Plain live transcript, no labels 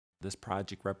This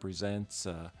project represents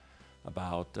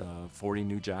about 40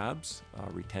 new jobs,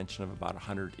 retention of about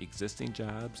 100 existing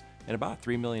jobs, and about a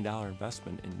 $3 million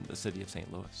investment in the city of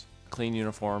St. Louis. Clean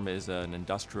Uniform is an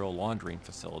industrial laundering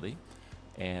facility,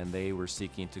 and they were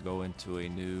seeking to go into a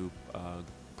new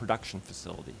production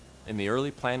facility. In the early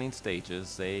planning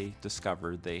stages, they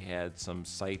discovered they had some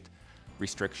site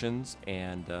restrictions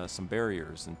and some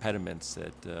barriers, impediments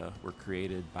that were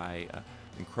created by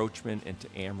encroachment into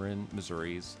Ameren,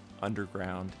 Missouri's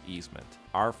underground easement.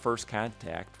 Our first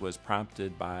contact was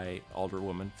prompted by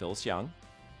Alderwoman Phyllis Young.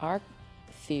 Our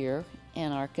fear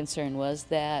and our concern was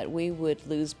that we would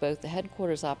lose both the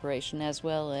headquarters operation as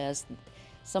well as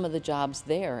some of the jobs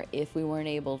there if we weren't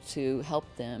able to help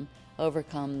them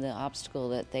overcome the obstacle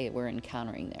that they were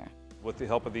encountering there. With the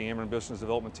help of the Ameren Business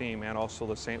Development Team and also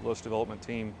the St. Louis Development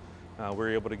Team, we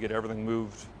were able to get everything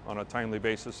moved on a timely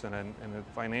basis, and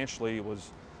financially it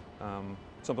was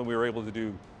something we were able to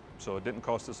do, so it didn't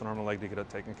cost us an arm and a leg to get it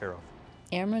taken care of.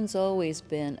 Ameren's always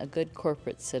been a good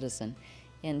corporate citizen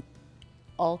in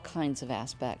all kinds of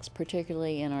aspects,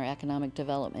 particularly in our economic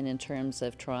development in terms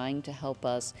of trying to help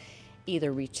us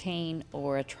either retain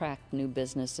or attract new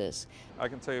businesses. I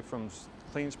can tell you from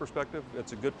Clean's perspective,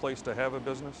 it's a good place to have a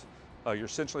business. You're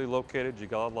centrally located, you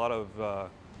got a lot of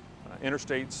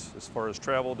interstates as far as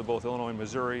travel to both Illinois and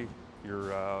Missouri.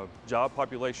 Your job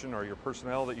population or your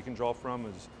personnel that you can draw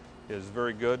from is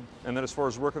very good. And then as far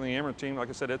as working on the Ameren team, like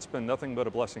I said, it's been nothing but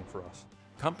a blessing for us.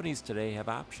 Companies today have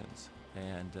options,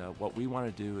 and what we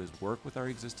want to do is work with our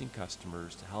existing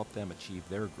customers to help them achieve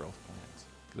their growth plans.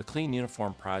 The Clean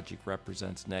Uniform project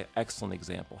represents an excellent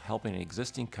example, helping an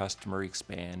existing customer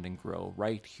expand and grow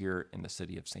right here in the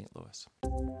city of St. Louis.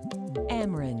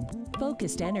 Ameren,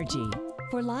 focused energy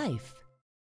for life.